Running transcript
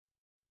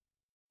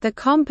The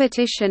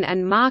Competition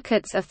and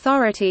Markets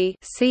Authority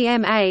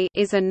 (CMA)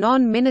 is a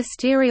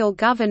non-ministerial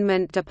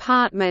government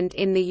department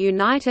in the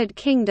United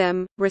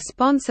Kingdom,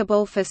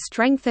 responsible for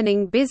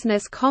strengthening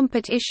business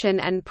competition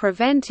and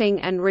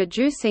preventing and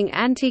reducing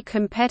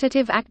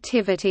anti-competitive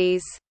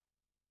activities.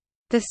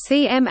 The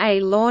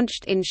CMA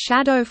launched in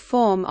shadow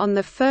form on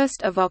 1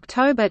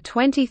 October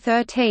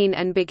 2013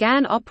 and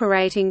began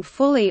operating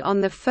fully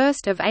on 1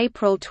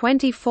 April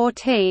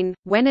 2014,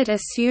 when it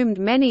assumed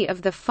many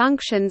of the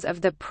functions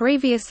of the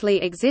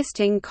previously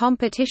existing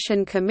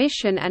Competition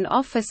Commission and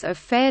Office of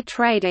Fair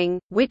Trading,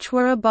 which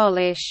were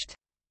abolished.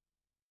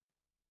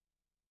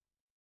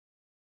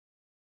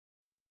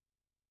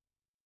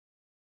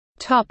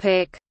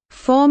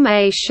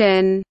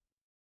 Formation.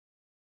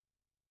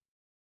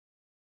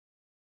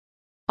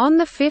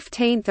 On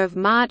 15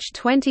 March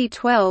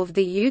 2012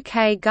 the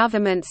UK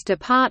Government's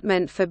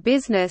Department for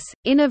Business,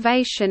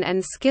 Innovation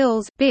and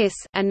Skills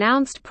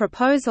announced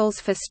proposals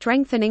for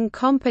strengthening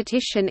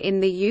competition in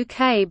the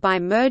UK by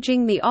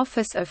merging the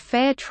Office of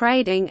Fair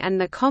Trading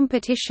and the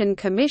Competition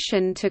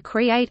Commission to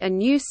create a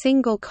new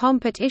single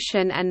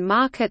Competition and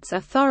Markets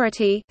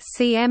Authority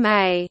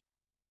 (CMA).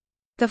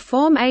 The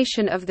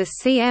formation of the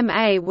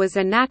CMA was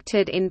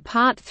enacted in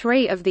Part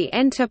 3 of the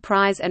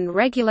Enterprise and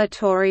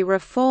Regulatory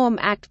Reform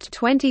Act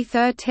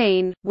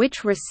 2013,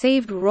 which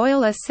received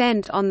royal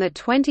assent on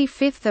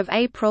 25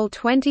 April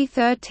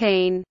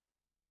 2013.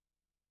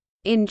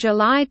 In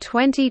July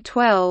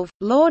 2012,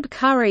 Lord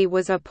Currie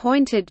was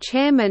appointed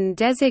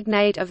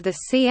Chairman-designate of the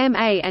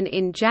CMA, and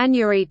in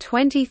January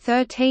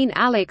 2013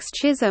 Alex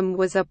Chisholm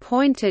was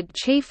appointed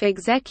Chief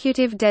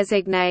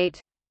Executive-designate.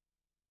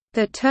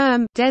 The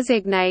term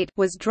 «designate»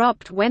 was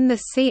dropped when the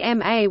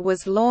CMA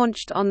was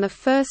launched on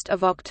 1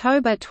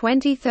 October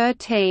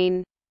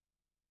 2013.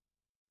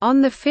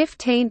 On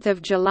 15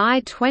 July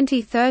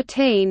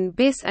 2013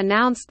 BIS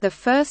announced the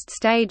first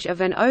stage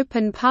of an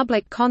open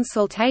public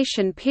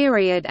consultation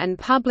period and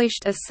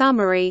published a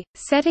summary,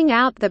 setting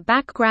out the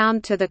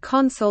background to the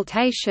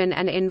consultation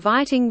and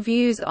inviting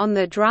views on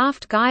the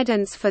draft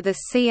guidance for the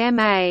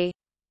CMA.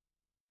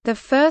 The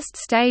first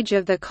stage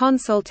of the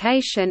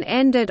consultation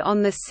ended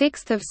on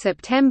 6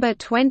 September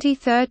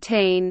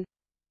 2013.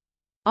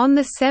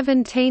 On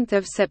 17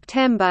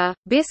 September,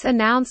 BIS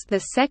announced the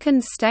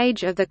second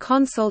stage of the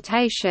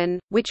consultation,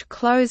 which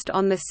closed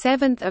on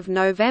 7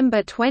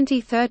 November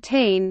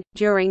 2013.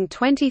 During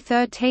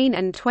 2013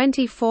 and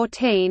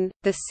 2014,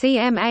 the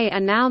CMA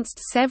announced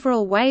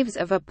several waves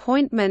of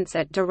appointments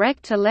at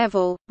director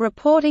level,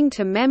 reporting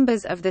to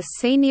members of the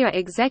senior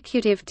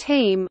executive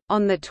team.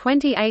 On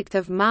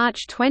 28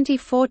 March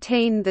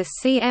 2014, the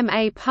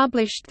CMA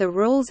published the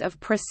Rules of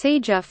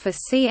Procedure for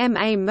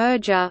CMA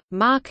merger,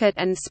 market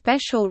and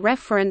special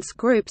reference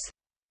groups.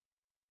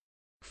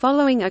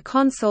 Following a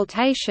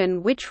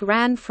consultation which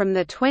ran from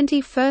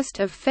 21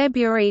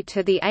 February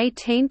to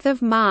 18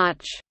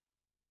 March.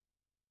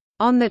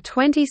 On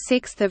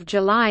 26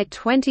 July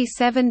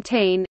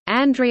 2017,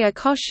 Andrea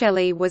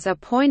Coscelli was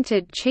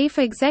appointed Chief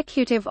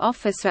Executive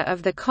Officer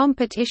of the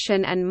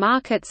Competition and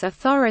Markets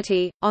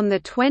Authority. On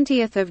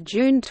 20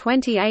 June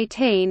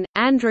 2018,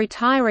 Andrew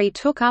Tyree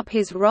took up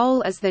his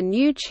role as the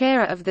new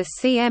chair of the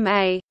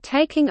CMA,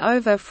 taking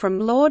over from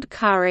Lord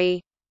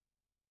Currie.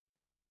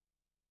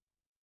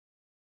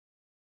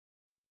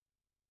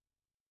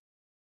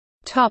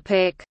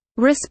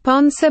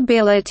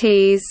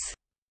 Responsibilities.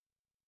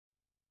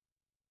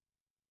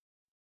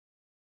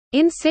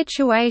 In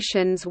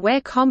situations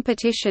where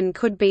competition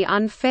could be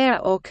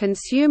unfair or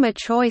consumer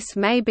choice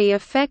may be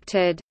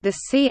affected, the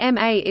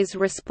CMA is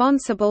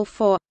responsible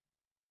for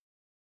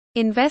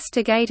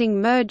investigating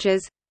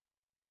mergers,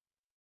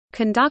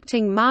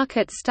 conducting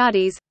market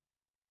studies,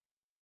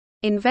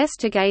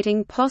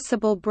 investigating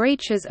possible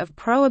breaches of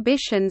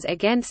prohibitions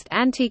against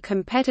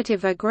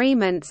anti-competitive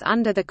agreements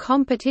under the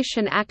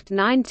Competition Act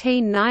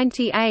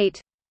 1998,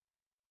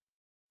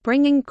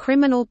 bringing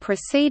criminal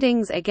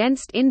proceedings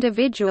against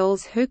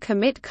individuals who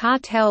commit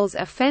cartels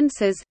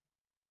offences,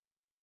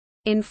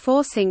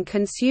 enforcing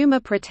consumer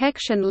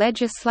protection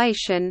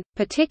legislation,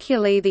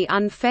 particularly the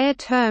Unfair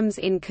Terms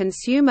in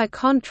Consumer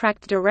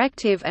Contract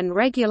Directive and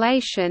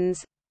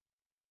regulations,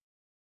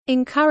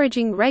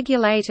 encouraging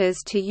regulators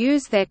to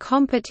use their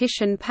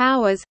competition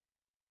powers,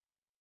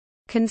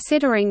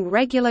 considering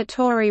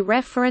regulatory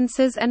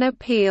references and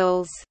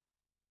appeals.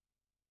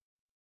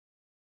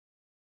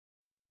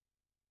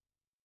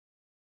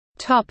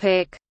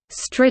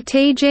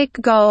 Strategic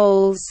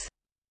goals.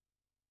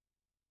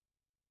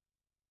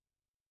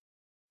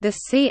 The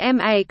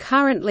CMA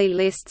currently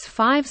lists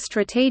 5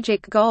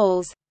 strategic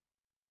goals: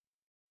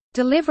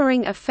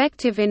 delivering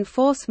effective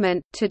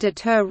enforcement, to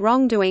deter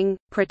wrongdoing,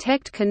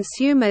 protect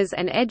consumers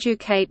and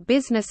educate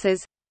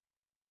businesses,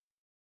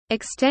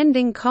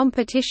 extending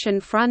competition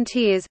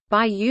frontiers,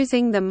 by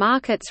using the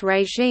markets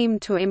regime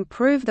to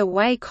improve the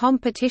way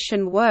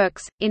competition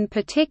works, in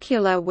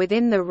particular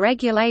within the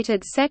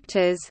regulated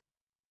sectors,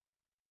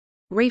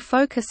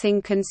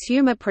 refocusing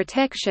consumer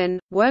protection,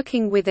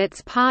 working with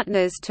its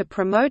partners to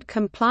promote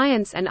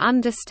compliance and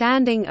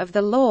understanding of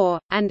the law,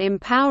 and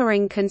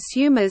empowering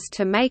consumers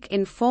to make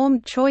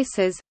informed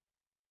choices.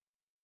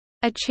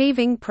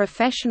 Achieving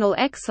professional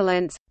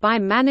excellence, by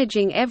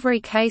managing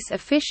every case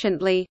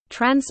efficiently,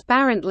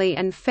 transparently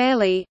and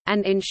fairly,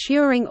 and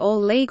ensuring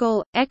all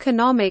legal,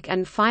 economic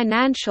and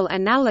financial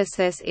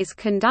analysis is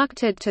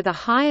conducted to the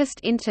highest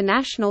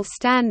international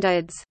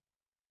standards.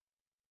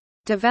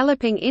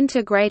 Developing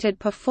integrated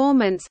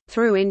performance,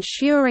 through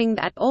ensuring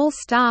that all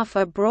staff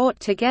are brought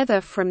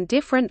together from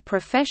different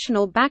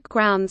professional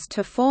backgrounds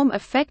to form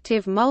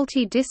effective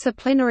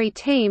multidisciplinary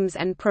teams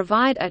and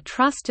provide a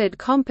trusted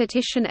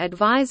competition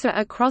advisor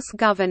across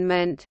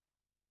government.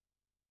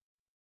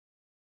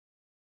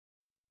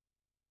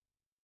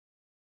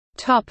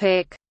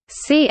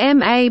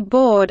 CMA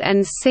Board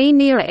and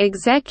Senior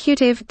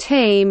Executive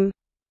Team.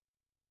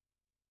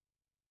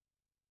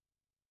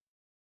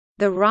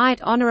 The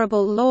Right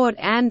Honourable Lord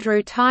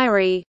Andrew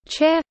Tyree,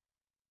 Chair.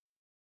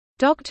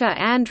 Dr.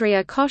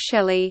 Andrea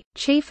Coscelli,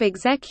 Chief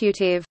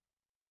Executive.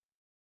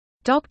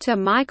 Dr.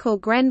 Michael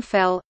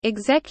Grenfell,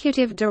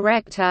 Executive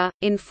Director,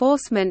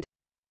 Enforcement.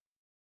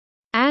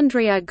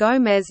 Andrea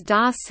Gomes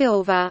da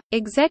Silva,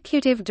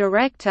 Executive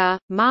Director,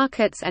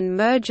 Markets and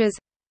Mergers.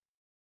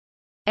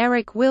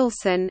 Eric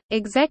Wilson,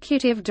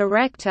 Executive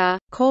Director,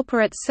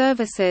 Corporate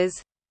Services.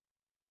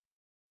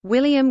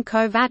 William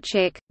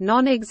Kovacic,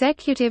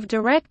 Non-Executive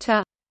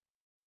Director.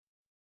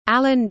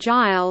 Alan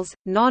Giles,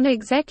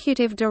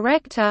 Non-Executive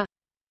Director.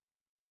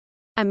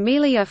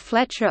 Amelia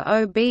Fletcher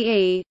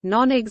OBE,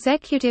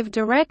 Non-Executive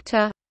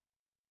Director.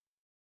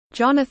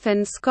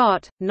 Jonathan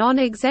Scott,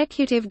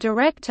 Non-Executive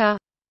Director.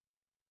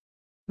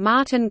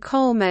 Martin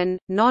Coleman,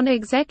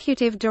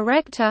 Non-Executive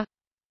Director.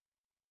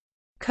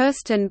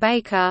 Kirsten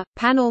Baker,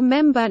 Panel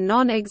Member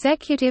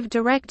Non-Executive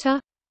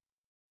Director.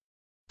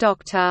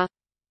 Dr.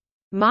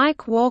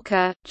 Mike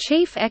Walker,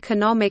 Chief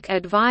Economic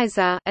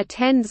Advisor,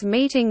 attends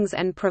meetings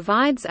and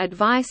provides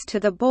advice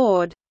to the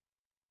board.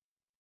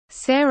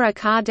 Sarah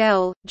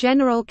Cardell,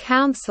 General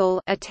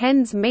Counsel,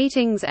 attends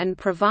meetings and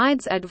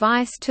provides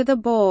advice to the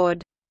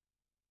board.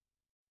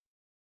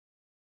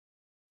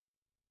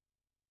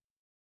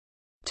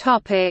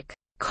 Topic: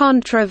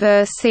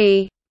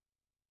 Controversy.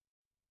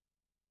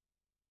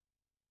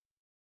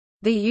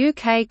 The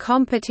UK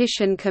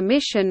Competition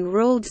Commission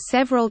ruled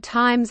several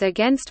times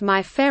against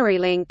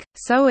MyFerryLink,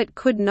 so it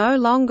could no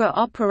longer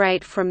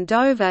operate from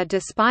Dover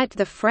despite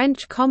the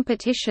French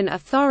Competition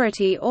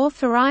Authority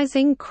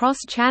authorising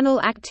cross-channel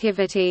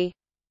activity.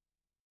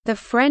 The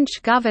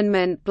French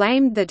government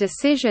blamed the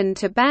decision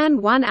to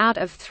ban 1 out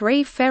of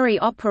 3 ferry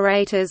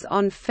operators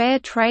on fair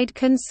trade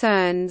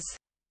concerns.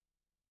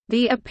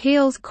 The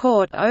appeals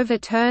court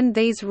overturned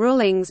these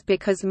rulings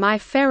because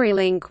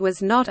MyFerryLink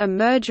was not a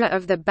merger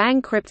of the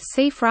bankrupt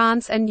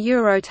Seafrance and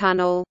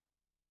Eurotunnel.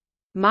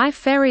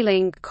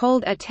 MyFerryLink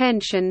called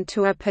attention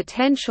to a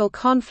potential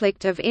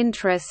conflict of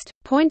interest,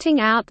 pointing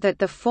out that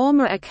the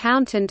former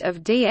accountant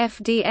of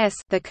DFDS,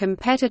 the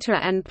competitor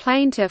and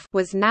plaintiff,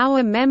 was now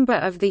a member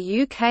of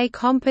the UK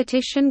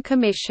Competition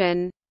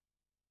Commission.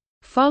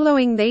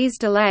 Following these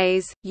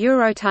delays,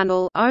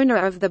 Eurotunnel, owner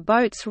of the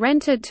boats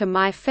rented to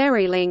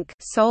MyFerryLink,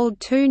 sold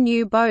 2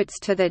 new boats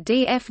to the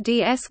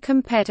DFDS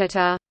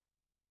competitor.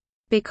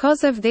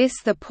 Because of this,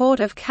 the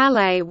port of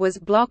Calais was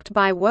blocked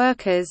by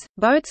workers,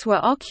 boats were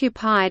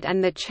occupied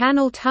and the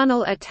Channel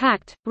Tunnel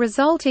attacked,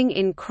 resulting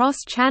in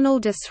cross-channel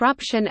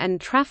disruption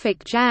and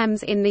traffic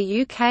jams in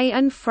the UK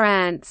and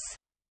France.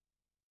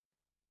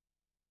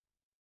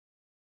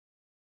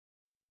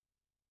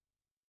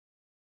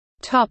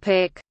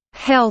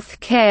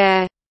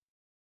 Healthcare.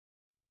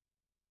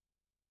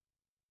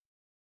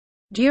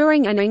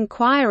 During an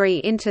inquiry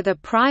into the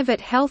private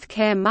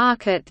healthcare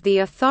market, the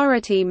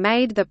authority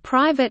made the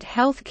Private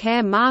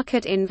Healthcare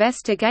Market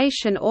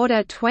Investigation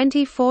Order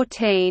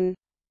 2014.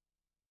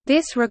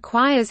 This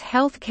requires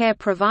healthcare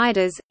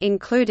providers,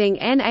 including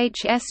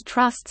NHS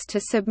trusts,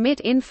 to submit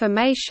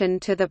information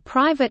to the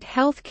Private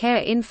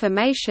Healthcare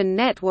Information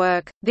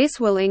Network. This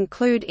will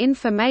include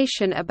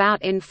information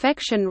about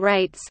infection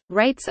rates,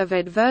 rates of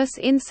adverse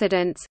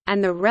incidents,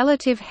 and the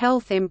relative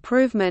health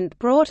improvement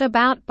brought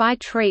about by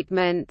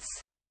treatments.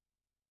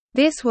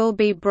 This will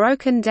be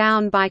broken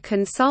down by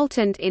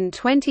consultant in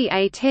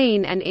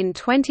 2018 and in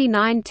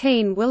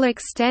 2019 will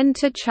extend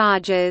to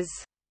charges.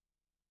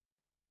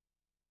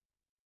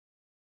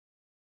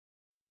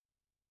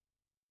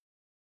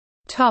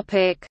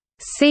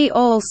 See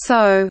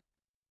also: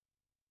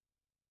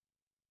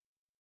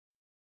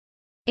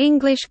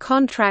 English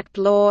contract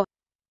law,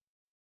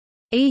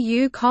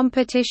 EU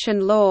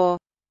competition law.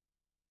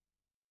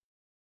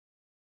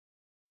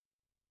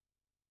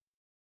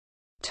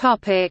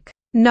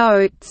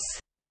 Notes.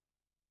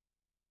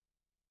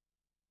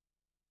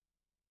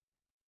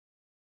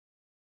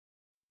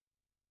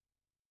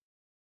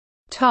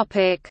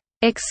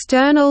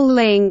 External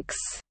links.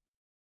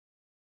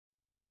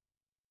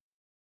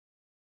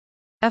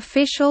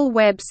 Official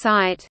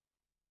website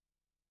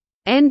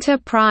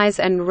Enterprise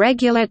and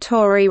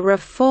Regulatory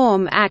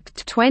Reform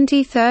Act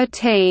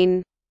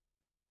 2013.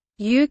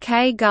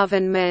 UK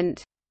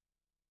Government.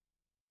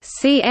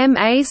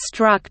 CMA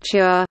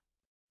Structure.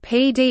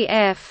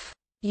 PDF.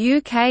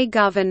 UK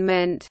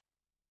Government.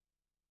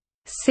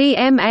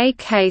 CMA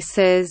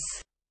Cases.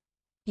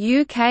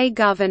 UK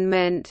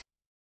Government.